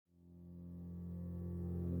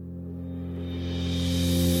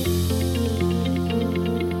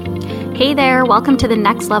Hey there, welcome to the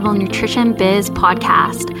Next Level Nutrition Biz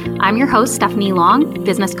podcast. I'm your host, Stephanie Long,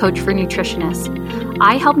 business coach for nutritionists.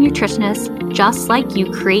 I help nutritionists just like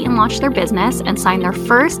you create and launch their business and sign their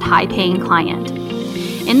first high-paying client.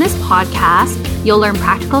 In this podcast, you'll learn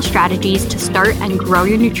practical strategies to start and grow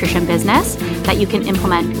your nutrition business that you can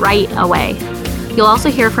implement right away. You'll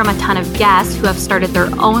also hear from a ton of guests who have started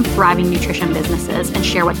their own thriving nutrition businesses and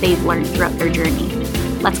share what they've learned throughout their journey.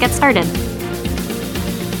 Let's get started.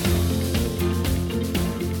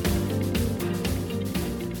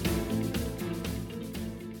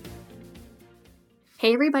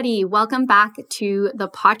 Hey everybody, welcome back to the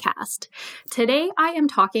podcast. Today I am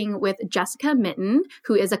talking with Jessica Mitten,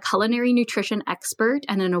 who is a culinary nutrition expert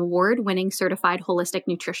and an award-winning certified holistic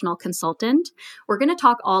nutritional consultant. We're going to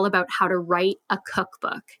talk all about how to write a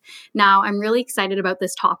cookbook. Now, I'm really excited about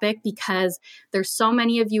this topic because there's so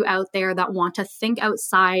many of you out there that want to think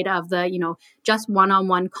outside of the, just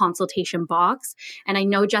one-on-one consultation box. And I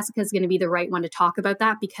know Jessica is going to be the right one to talk about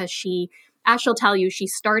that because as she'll tell you, she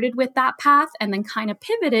started with that path and then kind of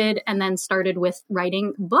pivoted and then started with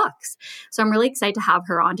writing books. So I'm really excited to have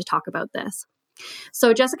her on to talk about this.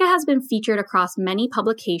 So Jessica has been featured across many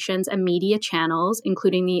publications and media channels,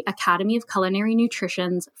 including the Academy of Culinary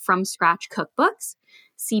Nutrition's From Scratch Cookbooks,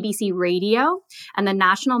 CBC Radio, and the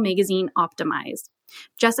national magazine Optimized.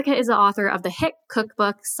 Jessica is the author of the hit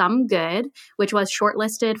cookbook Some Good, which was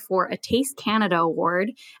shortlisted for a Taste Canada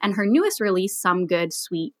Award, and her newest release, Some Good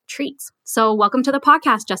Sweet Treats. So welcome to the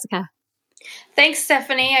podcast, Jessica. Thanks,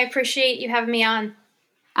 Stephanie. I appreciate you having me on.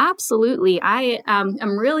 Absolutely. I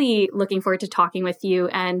am really looking forward to talking with you.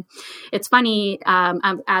 And it's funny,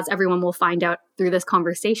 as everyone will find out through this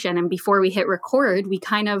conversation. And before we hit record, we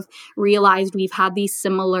kind of realized we've had these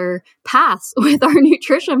similar paths with our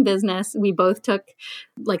nutrition business. We both took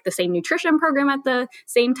the same nutrition program at the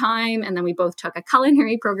same time. And then we both took a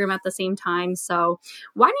culinary program at the same time. So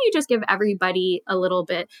why don't you just give everybody a little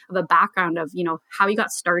bit of a background of, how you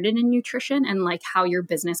got started in nutrition and how your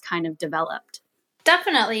business kind of developed?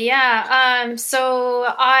 Definitely, yeah. So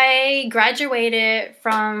I graduated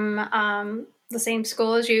from the same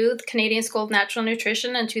school as you, the Canadian School of Natural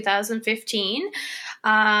Nutrition, in 2015,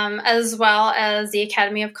 as well as the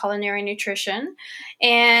Academy of Culinary Nutrition.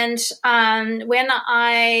 And when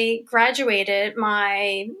I graduated,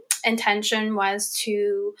 my intention was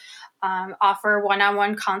to offer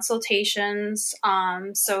one-on-one consultations.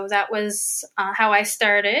 So that was how I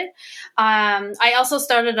started. I also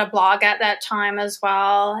started a blog at that time as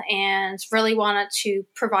well and really wanted to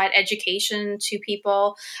provide education to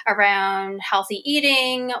people around healthy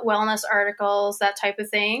eating, wellness articles, that type of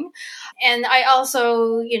thing. And I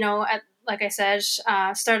also, like I said,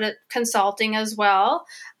 started consulting as well.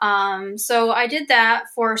 So I did that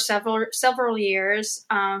for several years,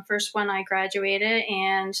 first when I graduated,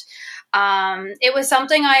 and it was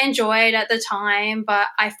something I enjoyed at the time, but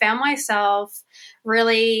I found myself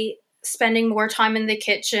really spending more time in the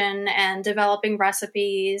kitchen and developing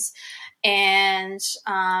recipes. And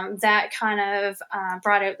that kind of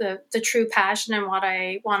brought out the true passion in what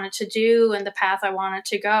I wanted to do and the path I wanted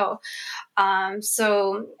to go.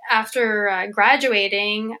 So after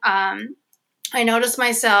graduating, I noticed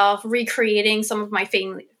myself recreating some of my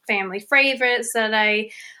family favorites that I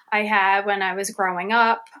had when I was growing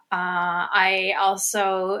up. I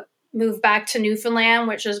also moved back to Newfoundland,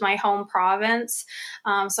 which is my home province.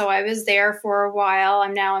 So I was there for a while.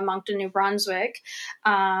 I'm now in Moncton, New Brunswick.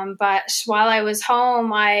 But while I was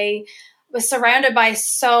home, I was surrounded by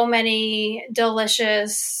so many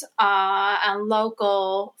delicious and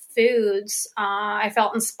local foods. I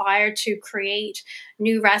felt inspired to create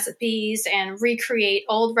new recipes and recreate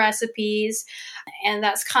old recipes. And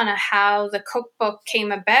that's kind of how the cookbook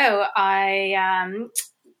came about. I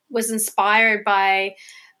was inspired by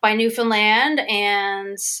Newfoundland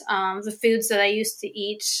and the foods that I used to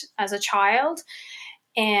eat as a child.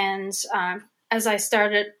 And as I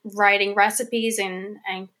started writing recipes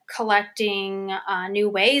and collecting new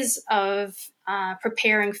ways of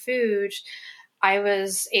preparing food, I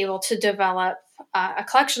was able to develop a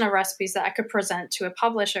collection of recipes that I could present to a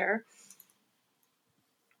publisher.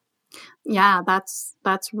 Yeah, that's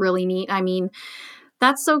really neat. I mean,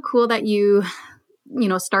 that's so cool that you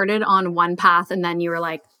started on one path and then you were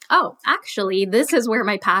like, oh, actually, this is where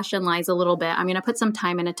my passion lies a little bit. I'm going to put some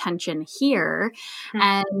time and attention here. Mm-hmm.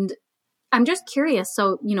 And I'm just curious.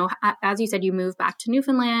 So, as you said, you moved back to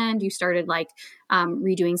Newfoundland, you started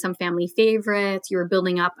redoing some family favorites, you were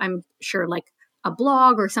building up, I'm sure, a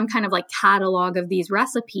blog or some kind of catalog of these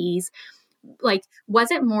recipes.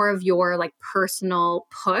 Was it more of your personal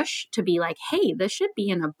push to be hey, this should be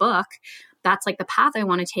in a book? that's like the path I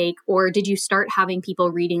want to take? Or did you start having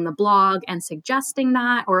people reading the blog and suggesting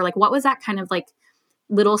that? Or like, what was that kind of like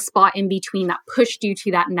little spot in between that pushed you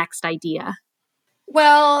to that next idea?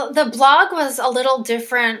 Well, the blog was a little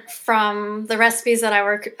different from the recipes that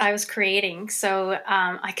I was creating. So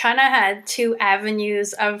I kind of had two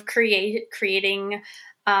avenues of creating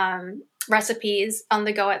recipes on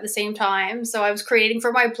the go at the same time. So I was creating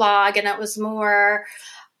for my blog, and it was more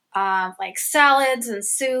like salads and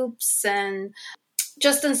soups and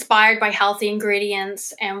just inspired by healthy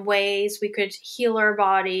ingredients and ways we could heal our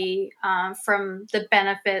body from the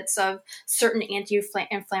benefits of certain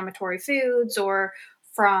anti-inflammatory foods, or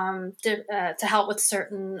to help with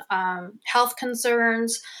certain health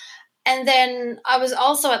concerns. And then I was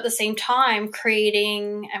also at the same time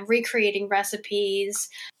creating and recreating recipes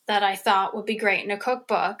that I thought would be great in a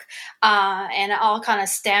cookbook. And it all kind of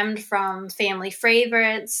stemmed from family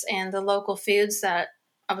favorites and the local foods that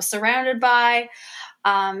I was surrounded by.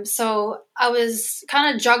 So I was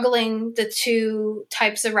kind of juggling the two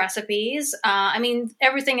types of recipes. I mean,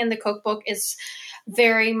 everything in the cookbook is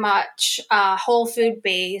very much whole food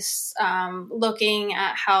based, looking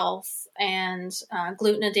at health and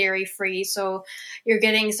gluten and dairy free. So you're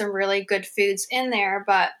getting some really good foods in there.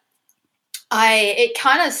 But it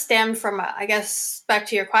kind of stemmed from, I guess, back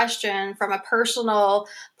to your question, from a personal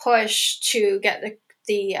push to get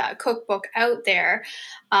the cookbook out there,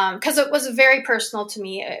 because it was very personal to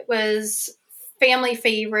me. It was family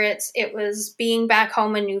favorites. It was being back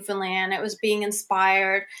home in Newfoundland. It was being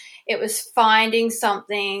inspired. It was finding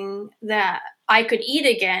something that I could eat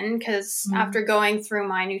again, because after going through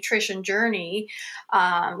my nutrition journey,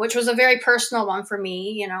 which was a very personal one for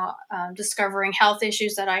me, discovering health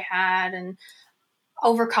issues that I had and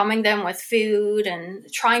overcoming them with food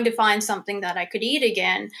and trying to find something that I could eat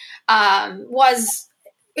again, was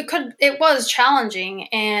challenging.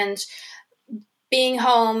 And being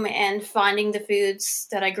home and finding the foods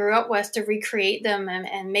that I grew up with, to recreate them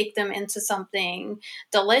and make them into something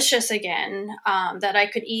delicious again, that I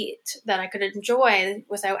could eat, that I could enjoy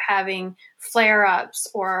without having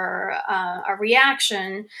flare-ups or a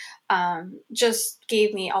reaction, just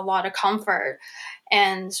gave me a lot of comfort.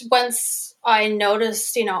 And once I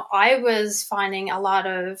noticed, I was finding a lot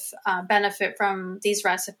of benefit from these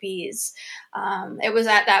recipes, it was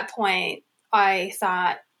at that point I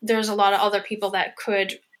thought, there's a lot of other people that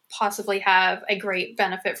could possibly have a great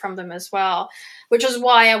benefit from them as well, which is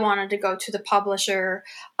why I wanted to go to the publisher,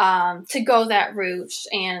 to go that route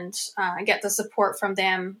and get the support from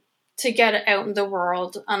them to get it out in the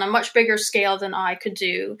world on a much bigger scale than I could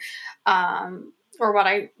do, or what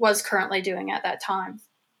I was currently doing at that time.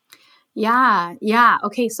 Yeah. Yeah.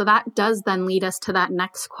 Okay. So that does then lead us to that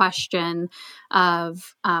next question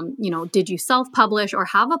of, did you self-publish or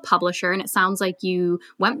have a publisher? And it sounds like you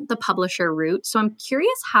went the publisher route. So I'm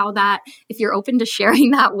curious how that, if you're open to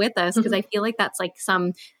sharing that with us, because I feel like that's like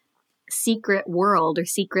some secret world or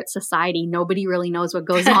secret society. Nobody really knows what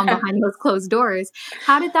goes on behind those closed doors.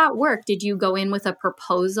 How did that work? Did you go in with a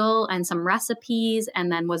proposal and some recipes,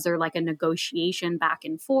 and then was there like a negotiation back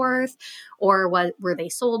and forth, or were they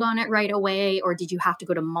sold on it right away, or did you have to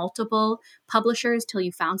go to multiple publishers till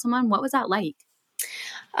you found someone? What was that like?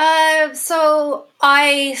 So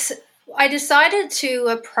I decided to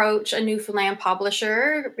approach a Newfoundland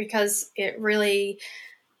publisher because it really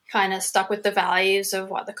kind of stuck with the values of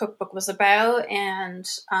what the cookbook was about, and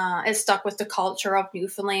it stuck with the culture of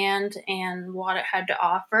Newfoundland and what it had to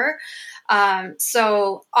offer.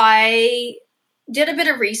 So I did a bit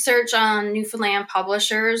of research on Newfoundland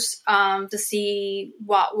publishers to see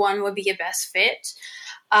what one would be a best fit.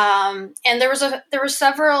 And there were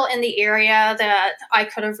several in the area that I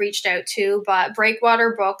could have reached out to, but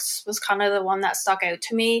Breakwater Books was kind of the one that stuck out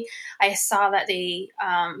to me. I saw that they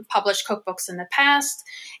published cookbooks in the past,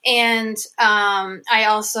 and I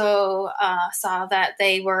also saw that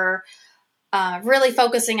they were really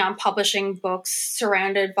focusing on publishing books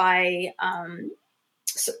surrounded by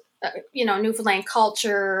Newfoundland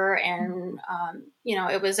culture, and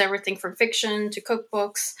it was everything from fiction to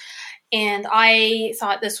cookbooks. And I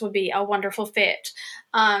thought this would be a wonderful fit.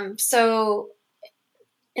 So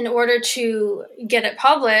in order to get it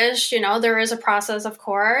published, there is a process, of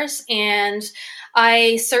course. And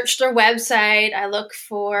I searched their website. I looked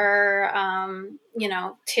for,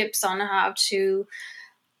 tips on how to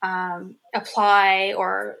apply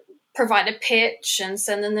or provide a pitch and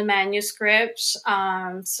send in the manuscript.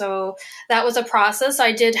 So that was a process.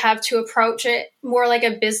 I did have to approach it more like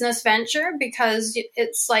a business venture, because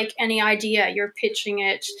it's like any idea, you're pitching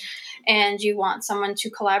it and you want someone to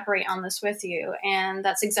collaborate on this with you. And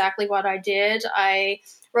that's exactly what I did. I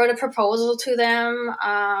wrote a proposal to them,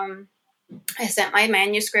 I sent my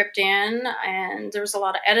manuscript in, and there was a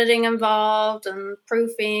lot of editing involved and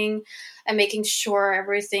proofing and making sure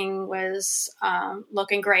everything was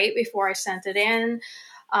looking great before I sent it in.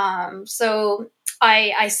 So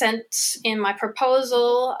I sent in my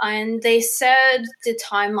proposal, and they said the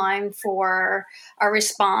timeline for a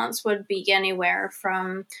response would be anywhere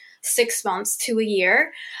from 6 months to a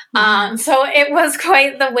year. So it was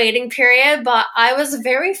quite the waiting period, but I was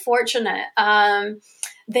very fortunate.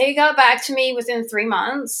 They got back to me within 3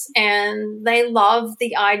 months, and they loved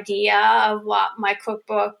the idea of what my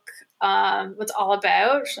cookbook was all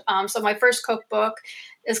about. So my first cookbook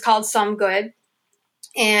is called Some Good.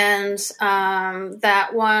 And that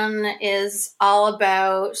one is all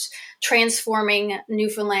about transforming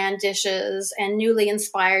Newfoundland dishes and newly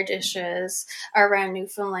inspired dishes around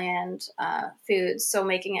Newfoundland foods. So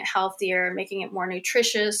making it healthier, making it more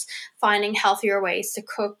nutritious, finding healthier ways to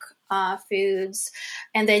cook foods,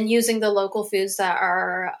 and then using the local foods that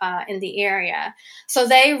are in the area. So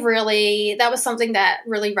that was something that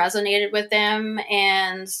really resonated with them,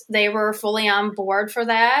 and they were fully on board for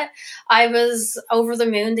that. I was over the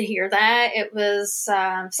moon to hear that. It was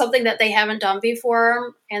something that they haven't done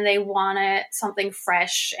before, and they wanted something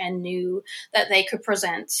fresh and new that they could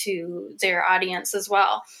present to their audience as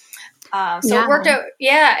well. It worked out.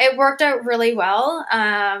 Yeah, it worked out really well.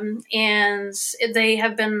 And they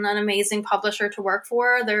have been an amazing publisher to work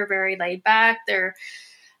for. They're very laid back. They're,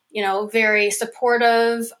 very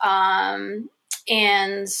supportive. And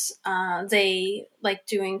they like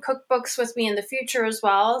doing cookbooks with me in the future as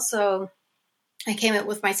well. So I came up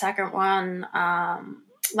with my second one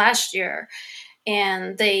last year,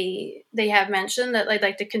 and they have mentioned that they'd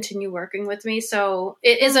like to continue working with me. So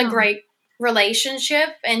it is a great relationship,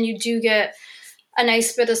 and you do get a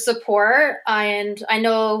nice bit of support. And I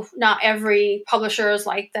know not every publisher is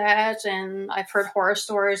like that, and I've heard horror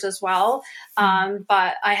stories as well.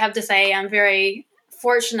 But I have to say I'm very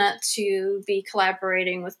fortunate to be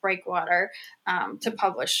collaborating with Breakwater to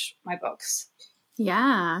publish my books.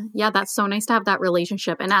 Yeah, that's so nice to have that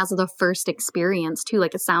relationship, and as the first experience too.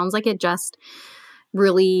 Like, it sounds like it just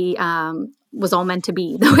really was all meant to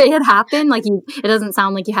be the way it happened. Like, it doesn't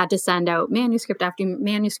sound like you had to send out manuscript after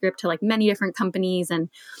manuscript to like many different companies and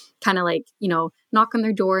kind of like, knock on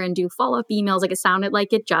their door and do follow-up emails. Like, it sounded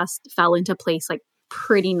like it just fell into place like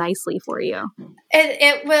pretty nicely for you.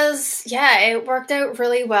 It was, it worked out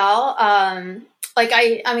really well.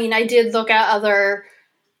 I did look at other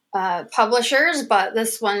publishers, but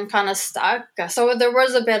this one kind of stuck. So there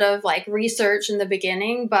was a bit of like research in the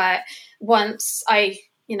beginning, but once I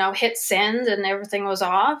hit send and everything was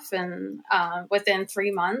off, and within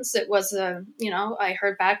 3 months it was I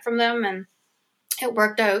heard back from them, and it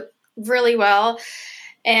worked out really well.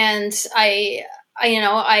 And I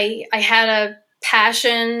had a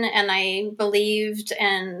passion, and I believed,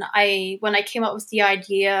 and when I came up with the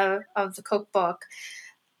idea of the cookbook,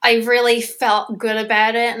 I really felt good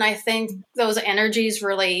about it. And I think those energies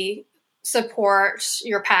really support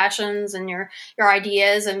your passions and your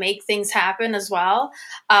ideas and make things happen as well.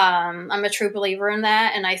 I'm a true believer in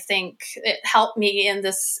that. And I think it helped me in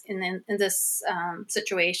this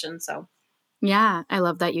situation. So. Yeah, I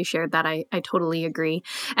love that you shared that. I totally agree.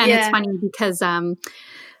 And it's funny because,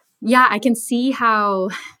 I can see how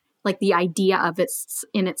like the idea of it's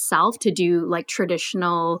in itself to do like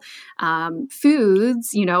traditional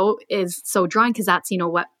foods, is so drawing, because that's,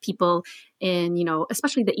 what people in,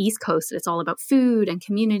 especially the East Coast, it's all about food and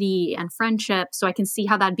community and friendship. So I can see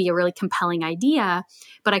how that'd be a really compelling idea.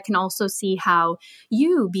 But I can also see how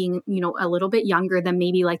you being, a little bit younger than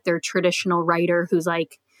maybe like their traditional writer who's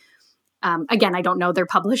like, again, I don't know their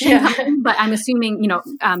publishing, but I'm assuming,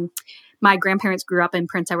 my grandparents grew up in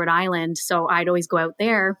Prince Edward Island, so I'd always go out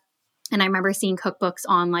there. And I remember seeing cookbooks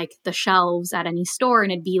on like the shelves at any store,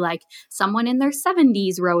 and it'd be like someone in their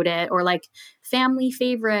 70s wrote it, or like family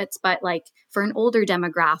favorites, but like for an older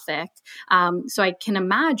demographic. So I can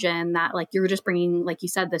imagine that like you're just bringing, like you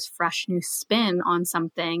said, this fresh new spin on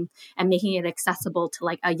something and making it accessible to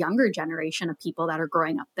like a younger generation of people that are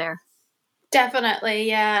growing up there. Definitely,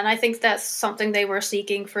 yeah, and I think that's something they were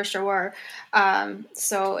seeking for sure.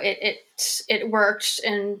 So it worked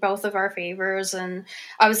in both of our favors, and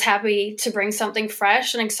I was happy to bring something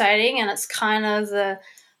fresh and exciting. And it's kind of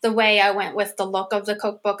the way I went with the look of the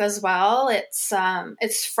cookbook as well.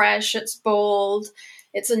 It's fresh, it's bold,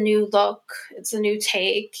 it's a new look, it's a new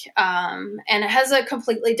take, and it has a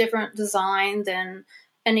completely different design than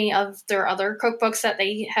any of their other cookbooks that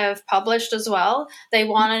they have published as well. They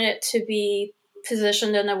wanted it to be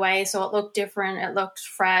positioned in a way so it looked different, it looked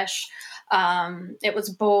fresh, it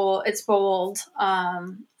was bold, it's bold.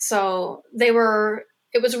 So they were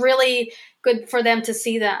it was really good for them to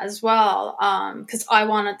see that as well, because I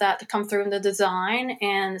wanted that to come through in the design,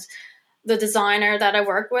 and the designer that I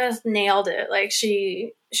work with nailed it. Like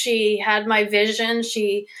she had my vision.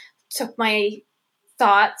 She took my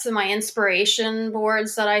thoughts and my inspiration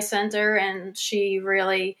boards that I sent her, and she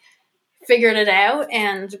really figured it out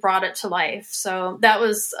and brought it to life. So that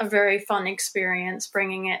was a very fun experience,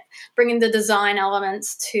 bringing the design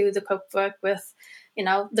elements to the cookbook with,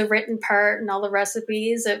 the written part and all the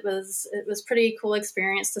recipes. It was pretty cool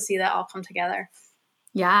experience to see that all come together.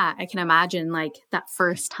 Yeah, I can imagine like that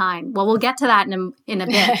first time. Well, we'll get to that in a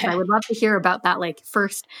bit. I would love to hear about that like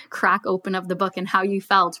first crack open of the book and how you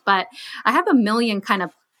felt. But I have a million kind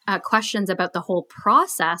of questions about the whole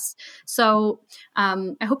process. So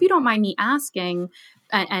I hope you don't mind me asking.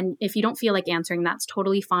 And if you don't feel like answering, that's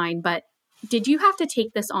totally fine. But did you have to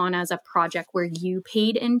take this on as a project where you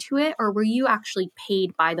paid into it, or were you actually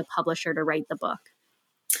paid by the publisher to write the book?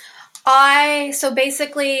 So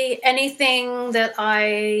basically anything that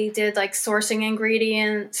I did, like sourcing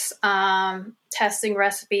ingredients, testing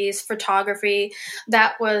recipes, photography,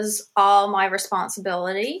 that was all my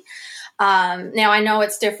responsibility. Now I know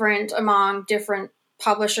it's different among different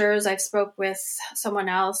publishers. I've spoke with someone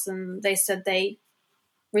else and they said they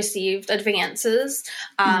received advances.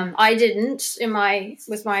 I didn't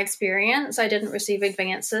with my experience, I didn't receive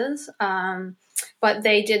advances. But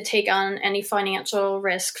they did take on any financial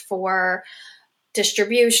risk for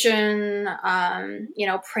distribution,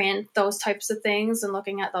 print, those types of things, and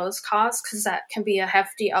looking at those costs, because that can be a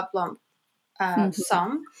hefty lump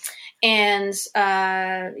sum. And so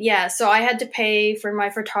I had to pay for my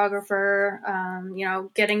photographer,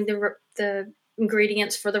 getting the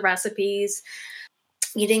ingredients for the recipes,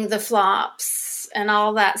 eating the flops and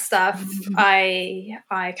all that stuff. I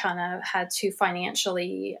kind of had to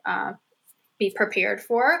financially be prepared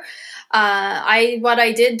for. What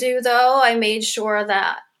I did do though, I made sure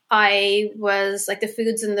that I was like, the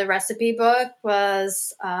foods in the recipe book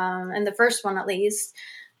was, in the first one at least,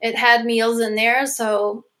 it had meals in there,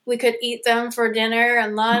 so we could eat them for dinner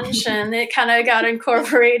and lunch, and it kind of got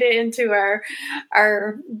incorporated into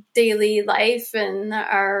our daily life and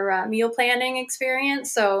our meal planning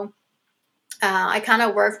experience. So I kind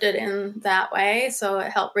of worked it in that way, so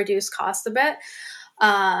it helped reduce cost a bit.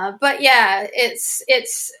 But yeah,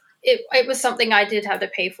 it was something I did have to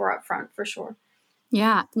pay for up front for sure.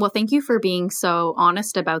 Yeah. Well, thank you for being so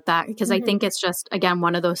honest about that, because I think it's just, again,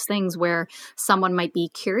 one of those things where someone might be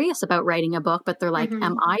curious about writing a book, but they're like,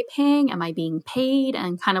 am I paying? Am I being paid?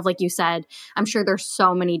 And kind of like you said, I'm sure there's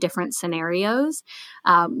so many different scenarios.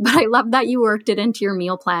 But I love that you worked it into your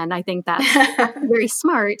meal plan. I think that's very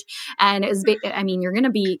smart. And you're going to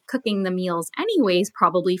be cooking the meals anyways,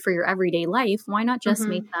 probably for your everyday life. Why not just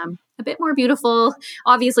make them a bit more beautiful?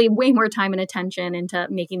 Obviously, way more time and attention into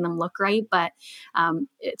making them look right. But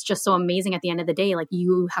it's just so amazing at the end of the day. Like,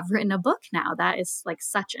 you have written a book now. That is like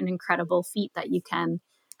such an incredible feat that you can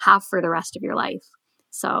have for the rest of your life.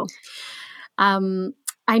 So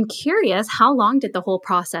I'm curious, how long did the whole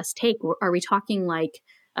process take? Are we talking like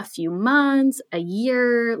a few months, a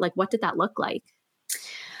year? Like, what did that look like?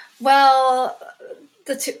 Well,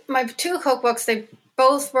 my two cookbooks, they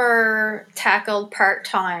both were tackled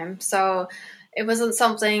part-time. So it wasn't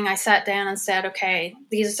something I sat down and said, okay,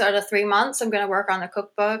 these are the 3 months I'm going to work on a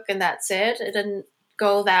cookbook and that's it. It didn't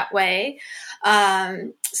go that way.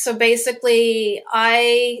 So basically,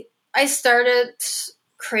 I started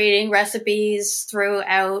creating recipes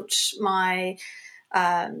throughout my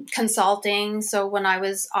consulting. So when I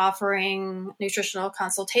was offering nutritional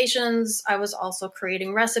consultations, I was also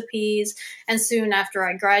creating recipes. And soon after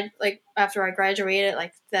I graduated,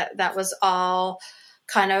 like that was all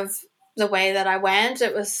kind of the way that I went.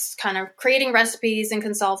 It was kind of creating recipes and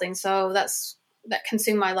consulting. So that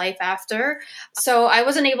consumed my life after. So I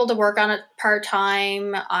wasn't able to work on it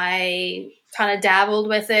part-time. I kind of dabbled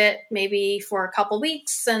with it maybe for a couple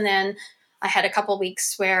weeks, and then I had a couple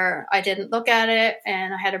weeks where I didn't look at it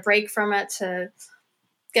and I had a break from it to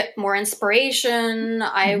get more inspiration.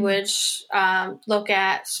 I would look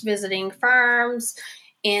at visiting farms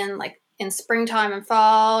in springtime and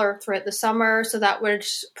fall or throughout the summer. So that would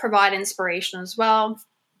provide inspiration as well.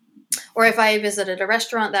 Or if I visited a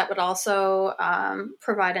restaurant, that would also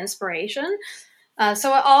provide inspiration.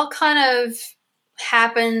 So it all kind of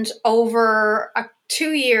happened over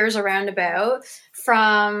 2 years around about,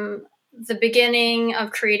 from the beginning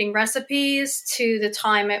of creating recipes to the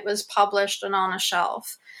time it was published and on a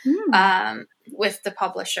shelf with the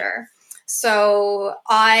publisher. So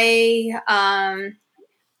I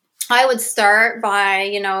I would start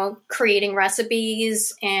by, creating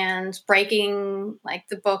recipes and breaking like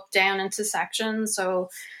the book down into sections. So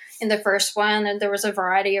in the first one, there was a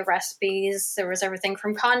variety of recipes. There was everything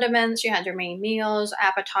from condiments. You had your main meals,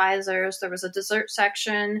 appetizers. There was a dessert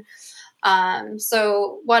section.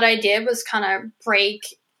 So what I did was kind of break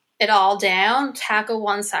it all down, tackle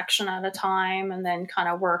one section at a time, and then kind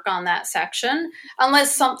of work on that section.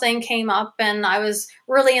 Unless something came up and I was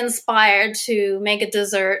really inspired to make a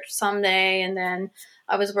dessert someday, and then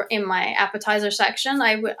I was in my appetizer section,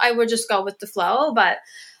 I would just go with the flow. But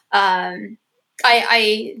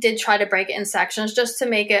I did try to break it in sections just to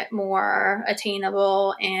make it more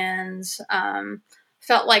attainable, and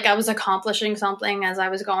felt like I was accomplishing something as I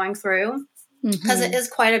was going through, because it is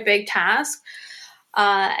quite a big task.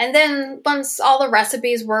 And then once all the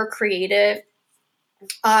recipes were created,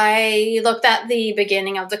 I looked at the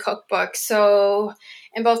beginning of the cookbook. So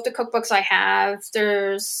in both the cookbooks I have,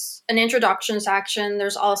 there's an introduction section.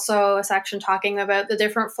 There's also a section talking about the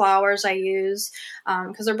different flours I use,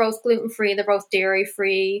 because they're both gluten-free, they're both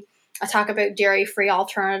dairy-free. I talk about dairy-free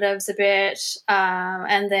alternatives a bit.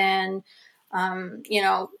 And then,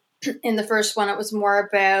 in the first one, it was more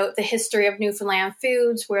about the history of Newfoundland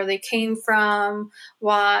foods, where they came from,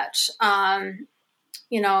 what,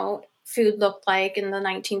 food looked like in the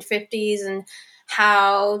 1950s, and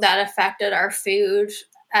how that affected our food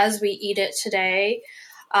as we eat it today,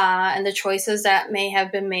 and the choices that may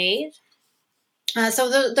have been made.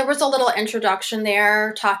 So there was a little introduction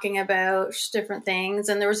there talking about different things,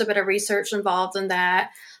 and there was a bit of research involved in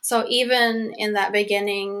that. So even in that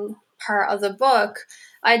beginning part of the book,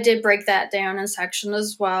 I did break that down in section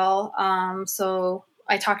as well. So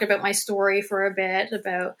I talked about my story for a bit,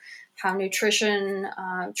 about how nutrition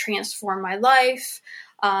transformed my life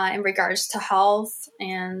in regards to health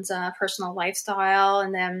and personal lifestyle.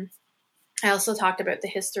 And then I also talked about the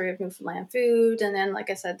history of Newfoundland food. And then,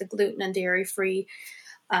 like I said, the gluten and dairy-free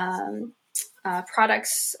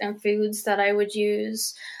products and foods that I would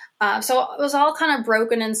use. So it was all kind of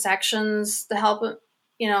broken in sections to help,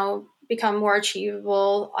 become more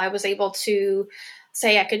achievable. I was able to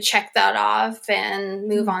say I could check that off and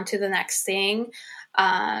move on to the next thing.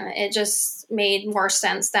 It just made more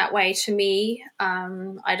sense that way to me.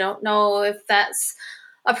 I don't know if that's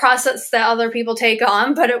a process that other people take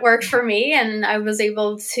on, but it worked for me, and I was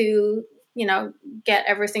able to, get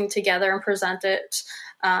everything together and present it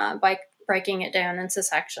by breaking it down into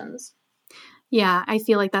sections. Yeah, I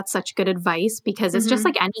feel like that's such good advice, because it's just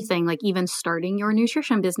like anything, like even starting your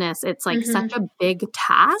nutrition business, it's like such a big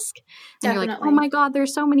task. And you're like, oh my God,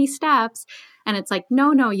 there's so many steps. And it's like,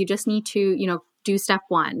 no, you just need to, do step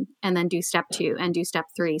 1 and then do step 2 and do step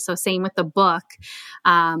 3. So same with the book.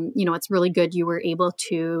 It's really good you were able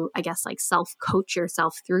to, I guess, like self-coach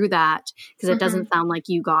yourself through that, because it doesn't sound like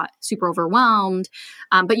you got super overwhelmed.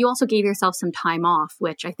 But you also gave yourself some time off,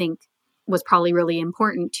 which I think was probably really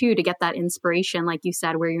important too, to get that inspiration, like you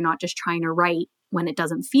said, where you're not just trying to write when it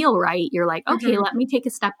doesn't feel right. You're like, okay, let me take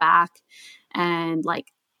a step back and like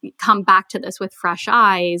come back to this with fresh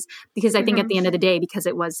eyes. Because I think at the end of the day, because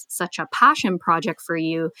it was such a passion project for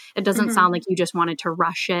you, it doesn't sound like you just wanted to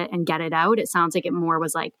rush it and get it out. It sounds like it more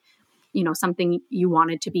was like, something you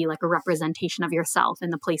wanted to be like a representation of yourself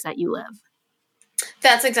in the place that you live.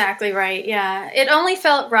 That's exactly right. Yeah. It only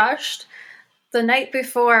felt rushed the night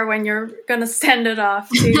before when you're going to send it off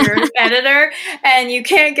to your editor, and you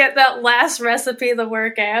can't get that last recipe to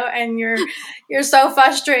work out, and you're so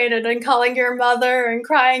frustrated and calling your mother and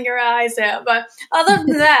crying your eyes out. But other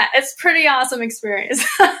than that, it's pretty awesome experience.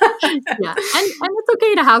 Yeah. And it's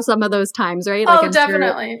okay to have some of those times, right? Like, I'm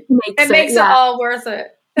definitely. Sure it makes it all worth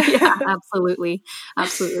it. Yeah, absolutely.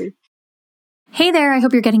 Absolutely. Hey there, I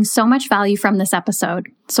hope you're getting so much value from this episode.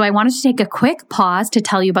 So I wanted to take a quick pause to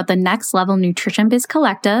tell you about the Next Level Nutrition Biz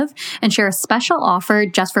Collective and share a special offer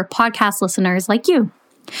just for podcast listeners like you.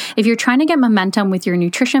 If you're trying to get momentum with your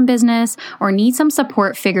nutrition business or need some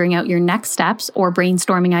support figuring out your next steps or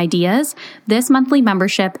brainstorming ideas, this monthly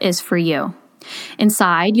membership is for you.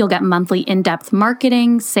 Inside, you'll get monthly in-depth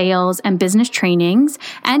marketing, sales, and business trainings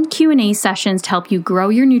and Q&A sessions to help you grow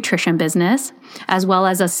your nutrition business, as well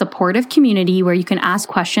as a supportive community where you can ask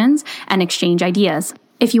questions and exchange ideas.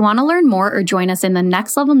 If you want to learn more or join us in the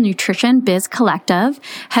Next Level Nutrition Biz Collective,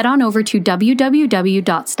 head on over to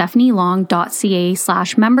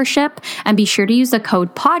www.stephanielong.ca/membership and be sure to use the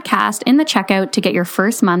code podcast in the checkout to get your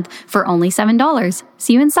first month for only $7.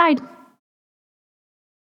 See you inside.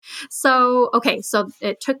 So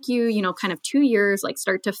it took you, kind of 2 years, like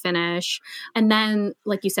start to finish. And then,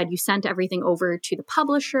 like you said, you sent everything over to the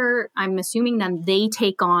publisher. I'm assuming then they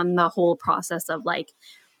take on the whole process of like,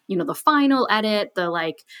 the final edit, the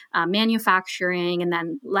like manufacturing. And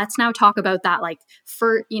then let's now talk about that. Like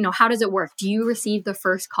for, how does it work? Do you receive the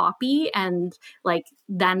first copy and like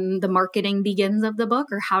then the marketing begins of the book,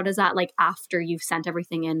 or how does that, like after you've sent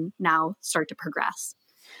everything in, now start to progress?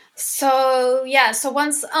 So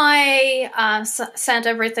once I sent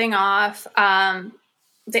everything off,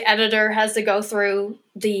 the editor has to go through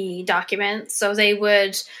the document. So they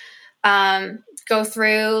would go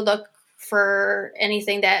through, look for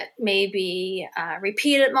anything that may be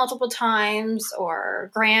repeated multiple times, or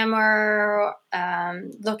grammar,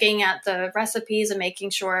 looking at the recipes and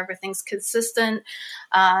making sure everything's consistent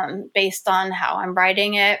based on how I'm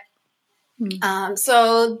writing it.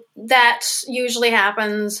 So that usually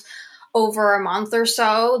happens over a month or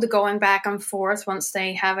so, the going back and forth once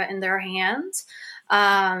they have it in their hands.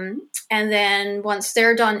 And then once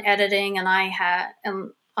they're done editing and I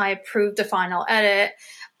approved the final edit,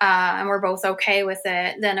 and we're both okay with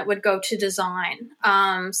it, then it would go to design.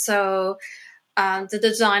 So the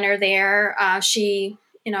designer there, she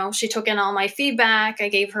took in all my feedback. I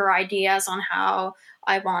gave her ideas on how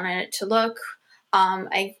I wanted it to look.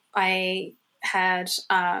 I had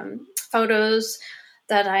photos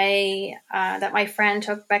that that my friend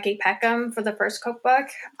took, Becky Peckham, for the first cookbook,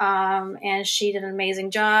 and she did an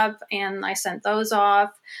amazing job, and I sent those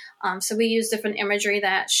off. So we used different imagery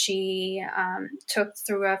that she took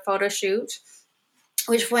through a photo shoot,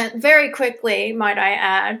 which went very quickly, might I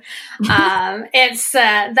add.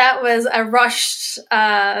 That was a rushed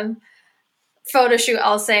photo shoot,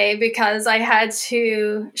 I'll say, because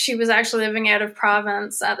she was actually living out of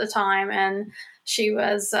province at the time, and she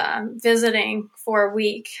was visiting for a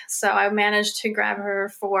week. So I managed to grab her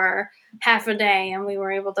for half a day, and we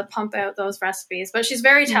were able to pump out those recipes. But she's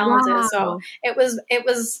very talented. Wow. So it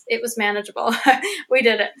was manageable. We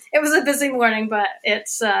did it. It was a busy morning, but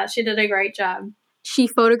she did a great job. She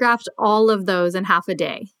photographed all of those in half a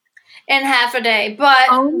day. In half a day, but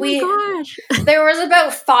there was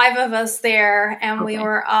about 5 of us there, and we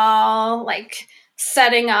were all like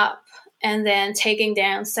setting up and then taking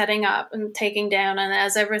down, setting up and taking down. And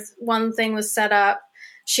as one thing was set up,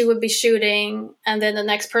 she would be shooting, and then the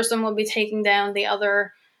next person would be taking down the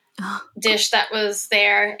other dish that was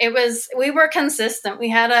there. We were consistent. We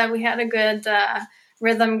had a good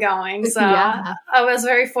rhythm going. So yeah. I was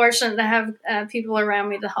very fortunate to have people around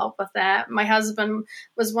me to help with that. My husband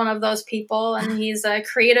was one of those people, and he's a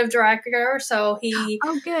creative director. So he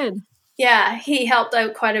good. Yeah, he helped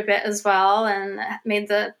out quite a bit as well, and made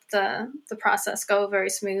the process go very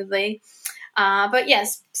smoothly. But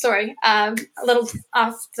yes, sorry, a little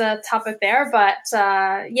off the topic there, but so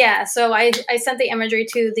I sent the imagery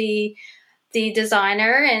to the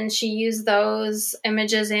designer, and she used those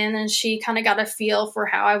images and she kind of got a feel for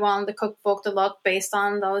how I wanted the cookbook to look based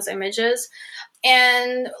on those images.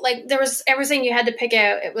 And like, there was everything you had to pick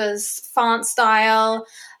out. It was font style,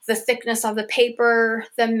 the thickness of the paper,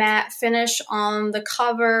 the matte finish on the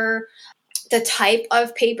cover, the type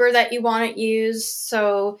of paper that you want to use.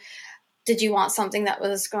 So did you want something that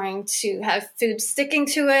was going to have food sticking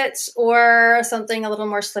to it, or something a little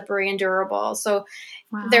more slippery and durable? So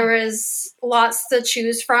there was lots to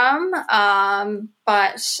choose from,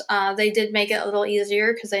 but they did make it a little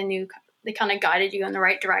easier because they kind of guided you in the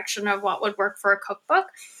right direction of what would work for a cookbook.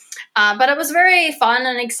 But it was very fun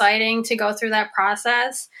and exciting to go through that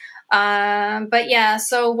process. But yeah,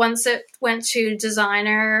 so once it went to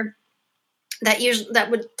designer, that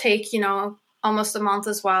would take, almost a month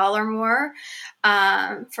as well or more,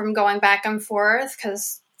 from going back and forth,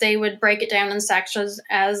 because they would break it down in sections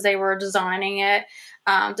as they were designing it,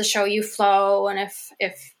 to show you flow and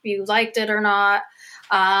if you liked it or not.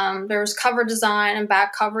 There was cover design and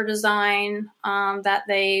back cover design that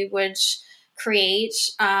they would create,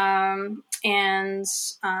 and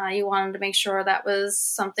you wanted to make sure that was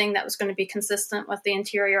something that was going to be consistent with the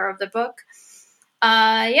interior of the book.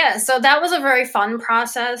 So that was a very fun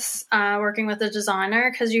process, working with the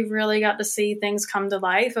designer, because you really got to see things come to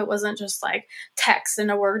life. It wasn't just like text in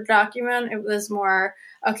a Word document. It was more,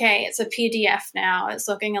 okay, it's a PDF now. It's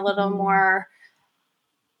looking a little more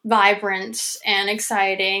vibrant and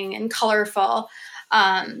exciting and colorful.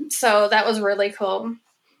 So that was really cool.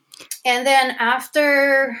 And then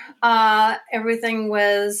after everything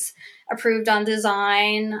was approved on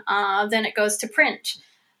design, then it goes to print.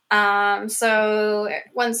 So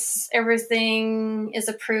once everything is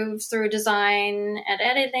approved through design and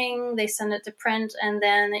editing, they send it to print, and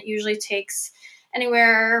then it usually takes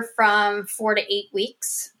anywhere from 4 to 8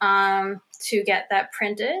 weeks to get that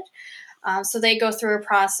printed. So they go through a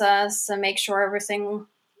process and make sure everything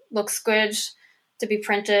looks good to be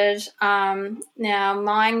printed. Now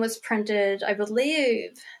mine was printed, I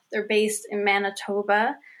believe, They're based in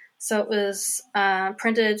Manitoba. So it was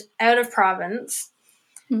printed out of province.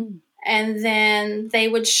 Mm. And then they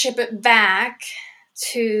would ship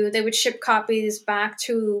copies back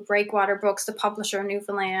to Breakwater Books, the publisher in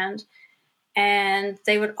Newfoundland. And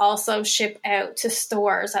they would also ship out to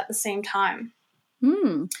stores at the same time.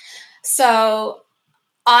 Mm. So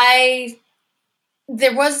they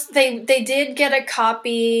did get a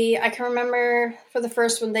copy. I can remember for the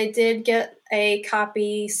first one, they did get a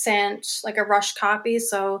copy sent, like a rush copy.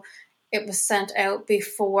 So it was sent out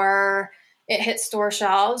before it hit store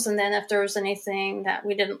shelves. And then if there was anything that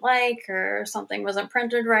we didn't like or something wasn't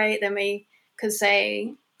printed right, then we could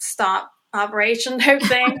say stop operation type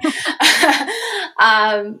thing.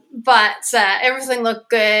 But everything looked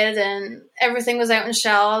good and everything was out in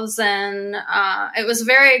shelves, and it was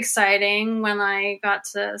very exciting when I got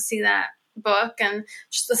to see that book and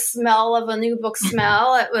just the smell of a new book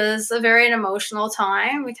smell. It was a very emotional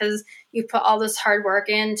time because you put all this hard work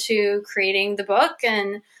into creating the book,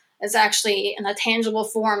 and it's actually in a tangible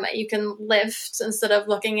form that you can lift instead of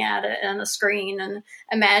looking at it on a screen and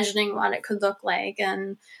imagining what it could look like.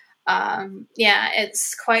 And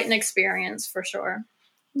it's quite an experience for sure.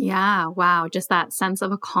 Yeah, wow. Just that sense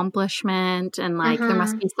of accomplishment, and like there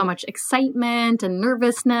must be so much excitement and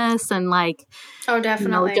nervousness and like, oh,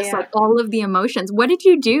 definitely, just like all of the emotions. What did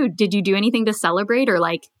you do? Did you do anything to celebrate, or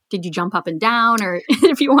like did you jump up and down, or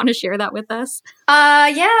if you want to share that with us?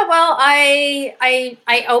 Well,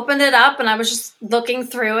 I opened it up and I was just looking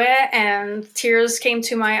through it and tears came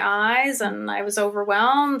to my eyes and I was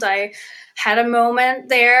overwhelmed. I had a moment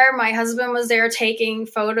there. My husband was there taking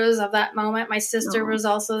photos of that moment. My sister was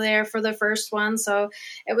also there for the first one. So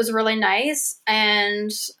it was really nice.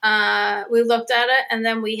 And we looked at it and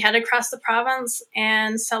then we headed across the province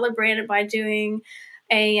and celebrated by doing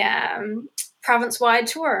a province-wide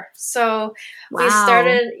tour. So we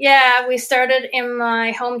started in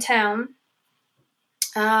my hometown,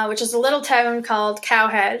 which is a little town called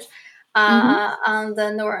Cowhead on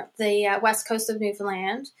the west coast of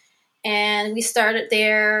Newfoundland. And we started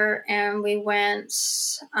there and we went,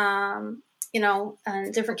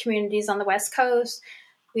 in different communities on the west coast.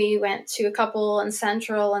 We went to a couple in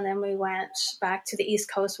Central, and then we went back to the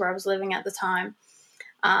East Coast where I was living at the time.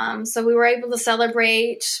 So we were able to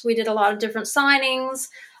celebrate. We did a lot of different signings.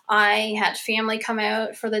 I had family come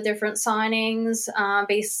out for the different signings,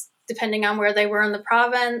 depending on where they were in the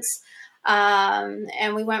province.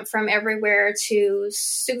 And we went from everywhere to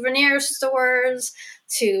souvenir stores,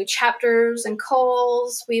 to Chapters and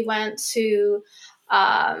Kohl's. We went to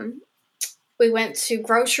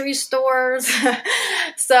grocery stores.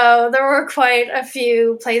 So there were quite a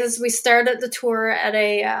few places. We started the tour at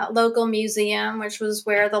a local museum, which was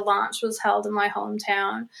where the launch was held in my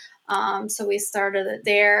hometown. So we started it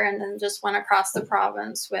there and then just went across the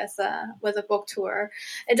province with a book tour.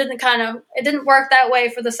 It didn't work that way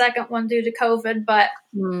for the second one due to COVID, but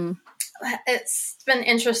it's been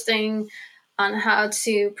interesting on how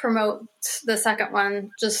to promote the second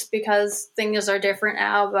one just because things are different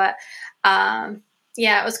now. But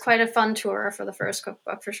it was quite a fun tour for the first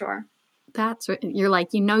cookbook for sure. You're like,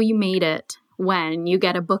 you made it when you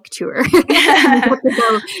get a book tour. You have to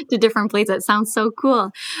go to different places. It sounds so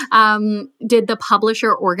cool. Did the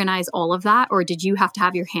publisher organize all of that, or did you have to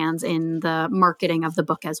have your hands in the marketing of the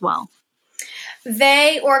book as well?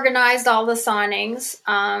 They organized all the signings.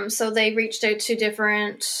 So they reached out to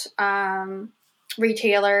different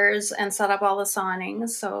retailers and set up all the signings.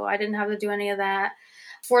 So I didn't have to do any of that.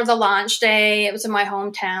 For the launch day, it was in my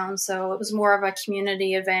hometown, so it was more of a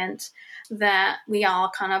community event that we all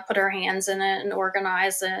kind of put our hands in it and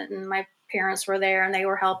organized it. And my parents were there and they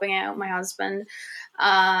were helping out my husband.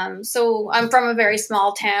 So I'm from a very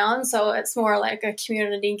small town, so it's more like a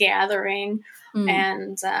community gathering.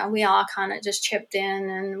 And we all kind of just chipped in,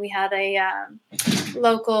 and we had a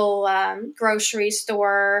local grocery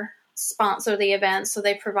store sponsor the event, so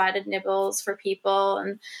they provided nibbles for people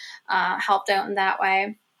and helped out in that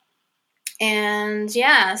way. And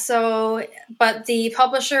but the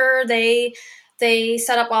publisher, they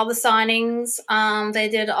set up all the signings. They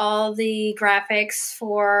did all the graphics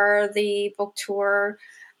for the book tour.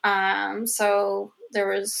 So there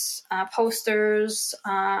was posters,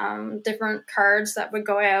 different cards that would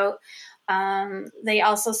go out. They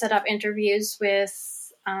also set up interviews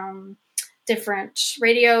with different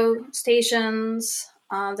radio stations.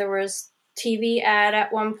 There was TV ad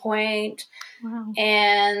at one point. Wow.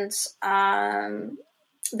 And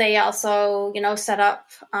they also, set up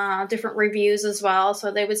different reviews as well.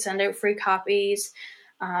 So they would send out free copies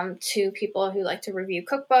to people who like to review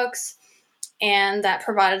cookbooks. And that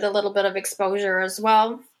provided a little bit of exposure as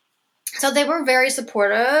well. So they were very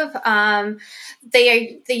supportive.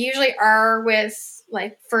 They usually are with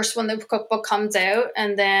like first when the cookbook comes out,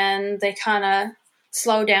 and then they kind of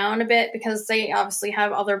slow down a bit because they obviously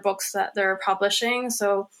have other books that they're publishing.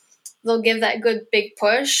 So they'll give that good big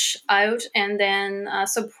push out, and then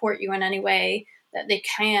support you in any way that they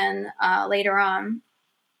can later on.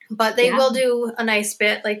 But they will do a nice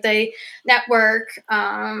bit. Like they network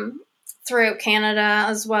throughout Canada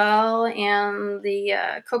as well, and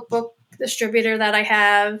the cookbook distributor that I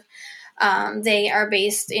have, they are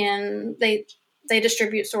based in they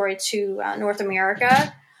distribute to North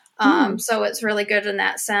America. So it's really good in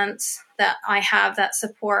that sense that I have that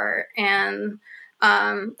support, and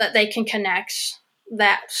that they can connect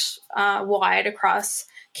that wide across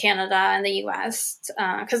Canada and the US,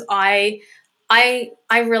 because I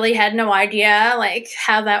really had no idea like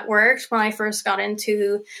how that worked when I first got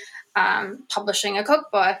into publishing a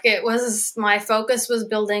cookbook. It was my focus was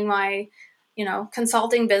building my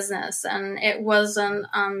consulting business, and it wasn't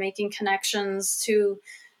making connections to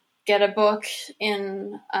get a book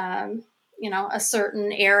in a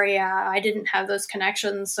certain area. I didn't have those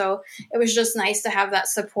connections, so it was just nice to have that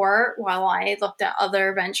support while I looked at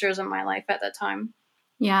other ventures in my life at that time.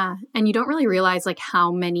 Yeah. And you don't really realize like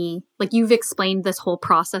how many, like you've explained this whole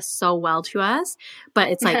process so well to us, but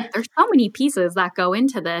it's like, there's so many pieces that go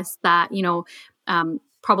into this that,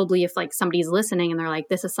 probably if like somebody's listening and they're like,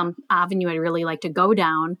 this is some avenue I'd really like to go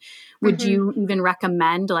down, would you even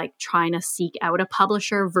recommend like trying to seek out a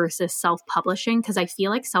publisher versus self-publishing? Because I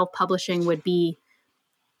feel like self-publishing would be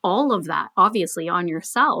all of that, obviously, on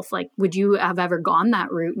yourself. Like, would you have ever gone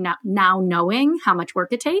that route now knowing how much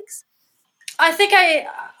work it takes? I think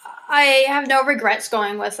I have no regrets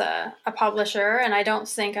going with a publisher, and I don't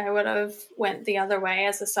think I would have went the other way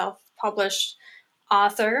as a self-published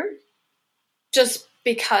author, just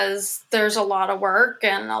because there's a lot of work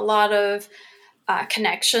and a lot of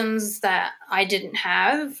connections that I didn't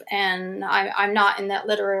have, and I'm not in that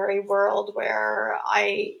literary world where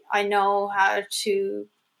I know how to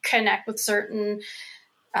connect with certain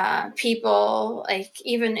people, like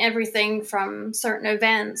even everything from certain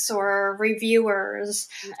events or reviewers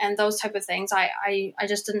and those type of things. I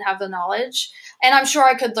just didn't have the knowledge, and I'm sure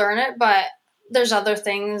I could learn it, but there's other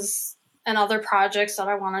things and other projects that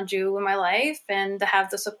I want to do in my life, and to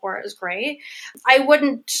have the support is great. I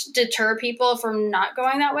wouldn't deter people from not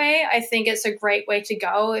going that way. I think it's a great way to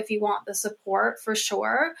go if you want the support, for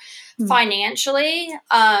sure. Financially,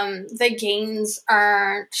 the gains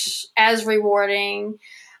aren't as rewarding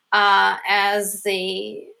as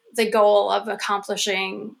the goal of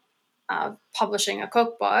accomplishing publishing a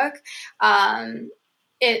cookbook.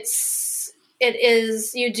 It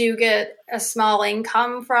is, you do get a small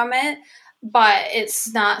income from it, but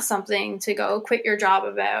it's not something to go quit your job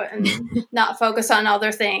about and not focus on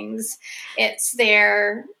other things. It's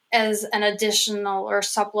there as an additional or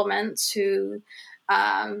supplement to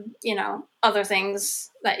other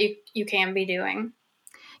things that you can be doing.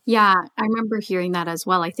 Yeah, I remember hearing that as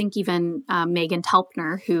well. I think even Megan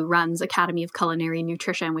Telpner, who runs Academy of Culinary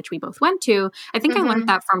Nutrition, which we both went to, I think I learned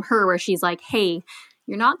that from her, where she's like, hey,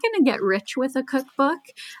 you're not going to get rich with a cookbook,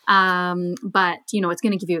 but, it's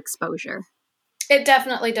going to give you exposure. It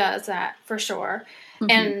definitely does that, for sure.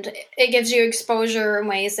 And it gives you exposure in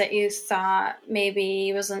ways that you thought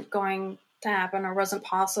maybe wasn't going to happen or wasn't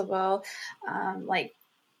possible. Like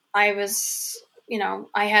I was...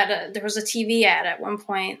 there was a TV ad at one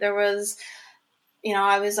point. There was,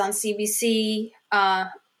 I was on CBC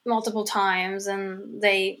multiple times, and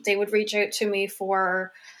they would reach out to me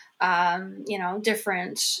for,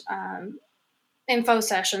 different info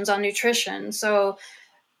sessions on nutrition. So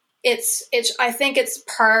I think it's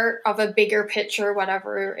part of a bigger picture,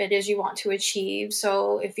 whatever it is you want to achieve.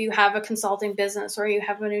 So if you have a consulting business or you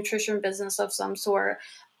have a nutrition business of some sort,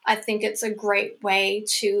 I think it's a great way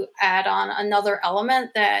to add on another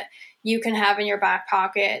element that you can have in your back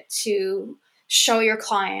pocket to show your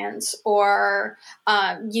clients, or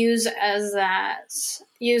use that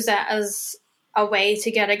as a way to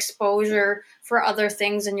get exposure for other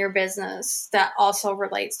things in your business that also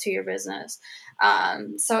relates to your business.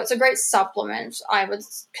 So it's a great supplement, I would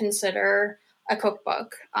consider, a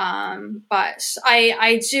cookbook. But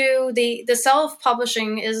I do the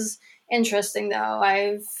self-publishing is interesting though.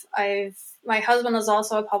 My husband is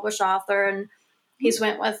also a published author, and he's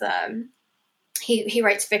went with he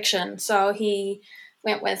writes fiction, so he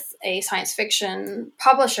went with a science fiction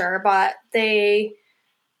publisher, but they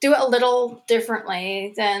do it a little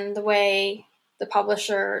differently than the way the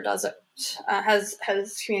publisher does it. Has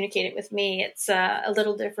communicated with me. It's a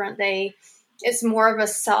little different. It's more of a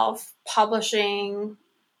self-publishing,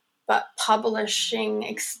 but publishing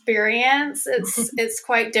experience, it's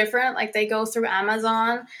quite different. Like they go through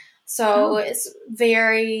Amazon. So it's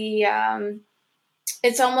very,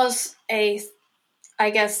 it's almost I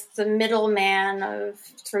guess the middleman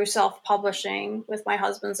through self-publishing with my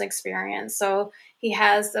husband's experience. So he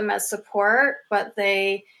has them as support, but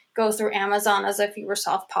they go through Amazon as if you were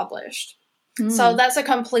self-published. So that's a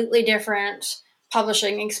completely different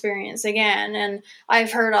publishing experience again. And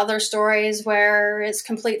I've heard other stories where it's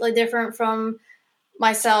completely different from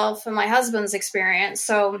myself and my husband's experience.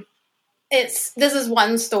 So this is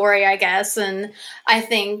one story, I guess. And I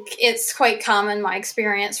think it's quite common, my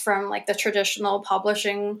experience, from like the traditional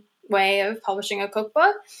publishing way of publishing a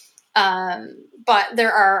cookbook. But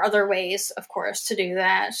there are other ways, of course, to do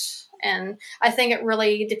that. And I think it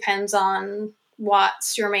really depends on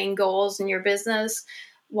what's your main goals in your business,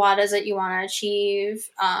 what is it you want to achieve,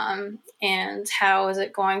 and how is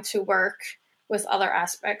it going to work with other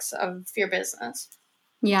aspects of your business.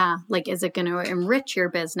 Yeah. Like, is it going to enrich your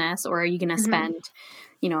business, or are you going to spend,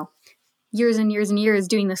 years and years and years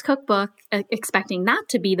doing this cookbook, expecting that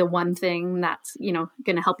to be the one thing that's,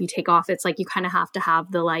 going to help you take off? It's like, you kind of have to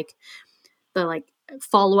have the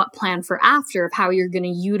follow-up plan for after of how you're going to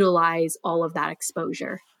utilize all of that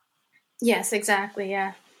exposure. Yes, exactly.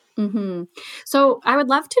 Yeah. Mm-hmm. So I would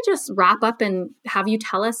love to just wrap up and have you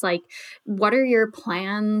tell us, like, what are your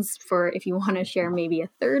plans for, if you want to share maybe a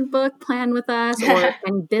third book plan with us, or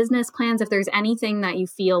any business plans, if there's anything that you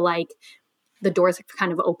feel like the doors have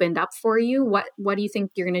kind of opened up for you, what do you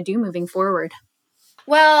think you're going to do moving forward?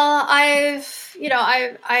 Well, I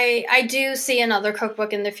do see another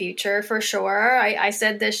cookbook in the future for sure. I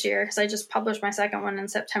said this year, because I just published my second one in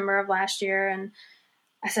September of last year, and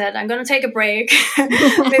I said, I'm going to take a break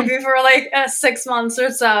maybe for like 6 months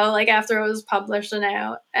or so, like after it was published and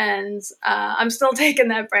out. And I'm still taking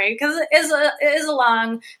that break because it is a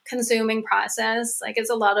long consuming process. Like,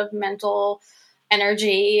 it's a lot of mental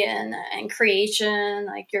energy and creation.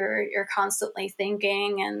 Like you're constantly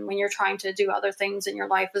thinking. And when you're trying to do other things in your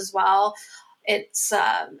life as well, it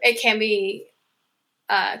can be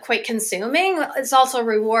quite consuming. It's also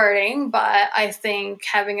rewarding, but I think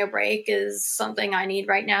having a break is something I need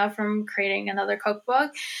right now from creating another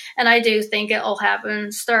cookbook. And I do think it'll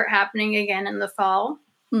start happening again in the fall.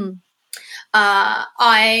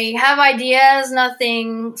 I have ideas,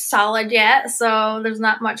 nothing solid yet, so there's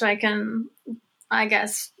not much I can, I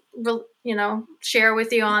guess, share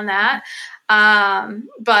with you on that.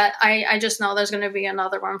 But I just know there's going to be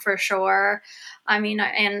another one for sure. I mean,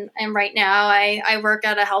 and right now I work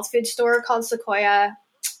at a health food store called Sequoia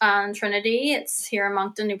on Trinity. It's here in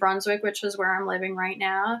Moncton, New Brunswick, which is where I'm living right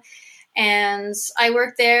now. And I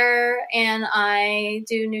work there and I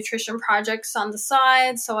do nutrition projects on the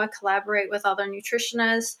side. So I collaborate with other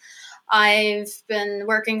nutritionists. I've been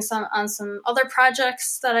working on some other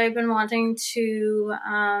projects that I've been wanting to,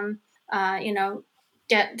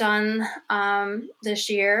 get done this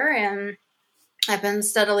year. And I've been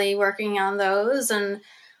steadily working on those, and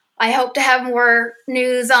I hope to have more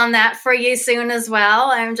news on that for you soon as well.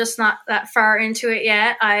 I'm just not that far into it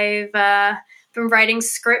yet. I've been writing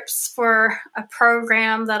scripts for a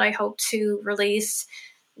program that I hope to release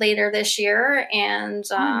later this year, and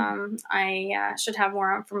I should have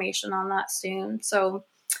more information on that soon. So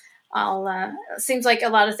it seems like a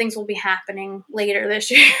lot of things will be happening later this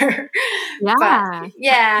year.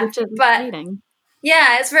 Yeah. Which is exciting.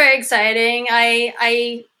 Yeah, it's very exciting.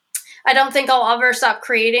 I don't think I'll ever stop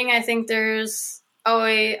creating. I think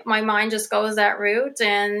my mind just goes that route.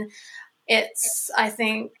 And I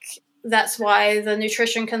think that's why the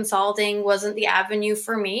nutrition consulting wasn't the avenue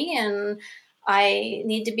for me. And I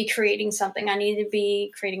need to be creating something. I need to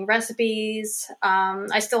be creating recipes.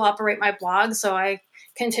 I still operate my blog, so I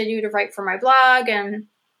continue to write for my blog and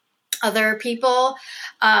other people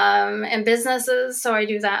and businesses. So I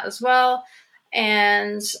do that as well.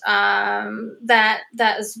 And that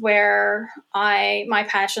is where my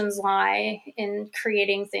passions lie, in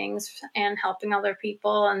creating things and helping other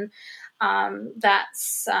people. And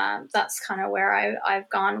that's kind of where I've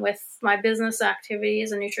gone with my business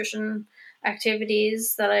activities and nutrition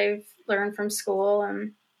activities that I've learned from school.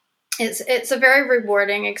 And it's a very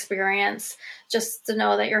rewarding experience just to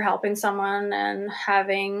know that you're helping someone and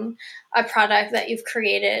having a product that you've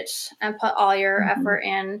created and put all your effort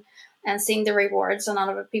in, and seeing the rewards on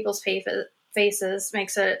other people's faces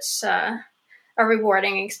makes it a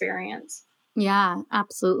rewarding experience. Yeah,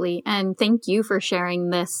 absolutely. And thank you for sharing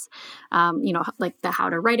this, like the how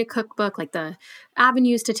to write a cookbook, like the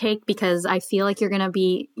avenues to take, because I feel like you're going to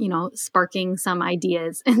be, sparking some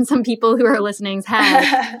ideas in some people who are listening's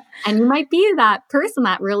head. And you might be that person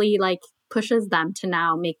that really pushes them to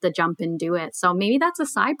now make the jump and do it. So maybe that's a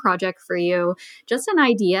side project for you, just an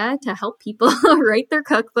idea to help people write their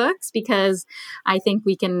cookbooks, because I think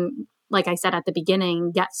we can, like I said at the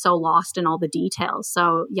beginning, get so lost in all the details.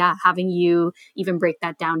 So yeah, having you even break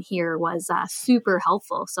that down here was super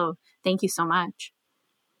helpful. So thank you so much.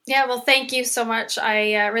 Yeah, well, thank you so much.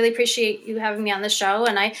 I really appreciate you having me on the show,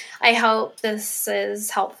 and I hope this is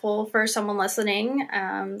helpful for someone listening.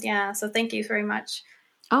 So thank you very much.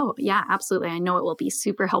 Oh, yeah, absolutely. I know it will be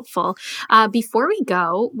super helpful. Before we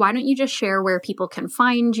go, why don't you just share where people can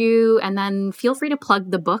find you, and then feel free to plug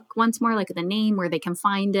the book once more, like the name, where they can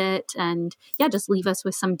find it, and yeah, just leave us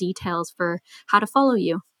with some details for how to follow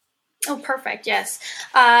you. Oh, perfect. Yes.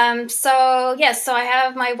 So I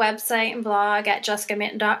have my website and blog at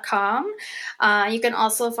jessicamitten.com. You can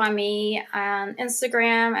also find me on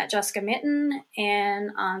Instagram at Jessica Mitten, and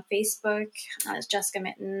on Facebook as Jessica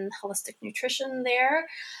Mitten Holistic Nutrition there.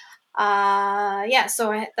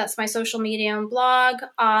 That's my social media and blog.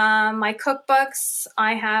 My cookbooks,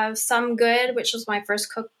 I have Some Good, which was my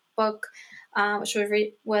first cookbook, which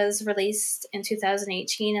was released in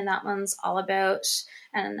 2018, and that one's all about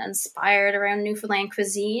and inspired around Newfoundland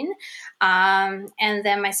cuisine. And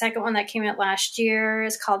then my second one that came out last year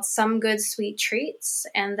is called Some Good Sweet Treats,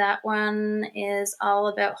 and that one is all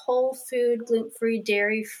about whole food, gluten-free,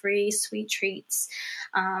 dairy-free sweet treats.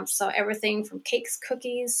 So everything from cakes,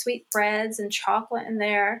 cookies, sweet breads, and chocolate in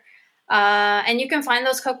there. And you can find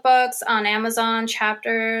those cookbooks on Amazon,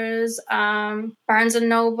 Chapters, Barnes &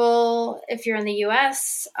 Noble if you're in the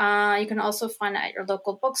US. You can also find it at your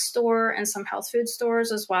local bookstore and some health food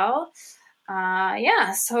stores as well.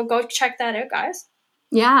 So go check that out, guys.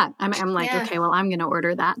 Yeah, I'm like, okay, well, I'm going to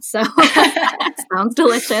order that. So sounds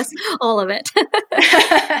delicious, all of it.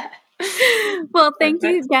 Well, thank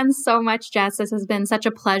you again so much, Jess. This has been such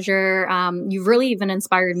a pleasure. You've really even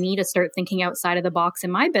inspired me to start thinking outside of the box in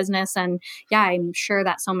my business. And yeah, I'm sure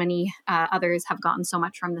that so many others have gotten so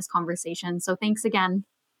much from this conversation. So thanks again.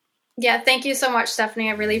 Yeah, thank you so much, Stephanie.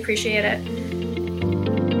 I really appreciate it.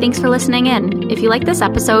 Thanks for listening in. If you like this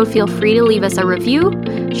episode, feel free to leave us a review,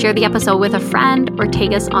 share the episode with a friend, or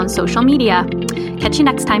tag us on social media. Catch you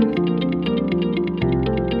next time.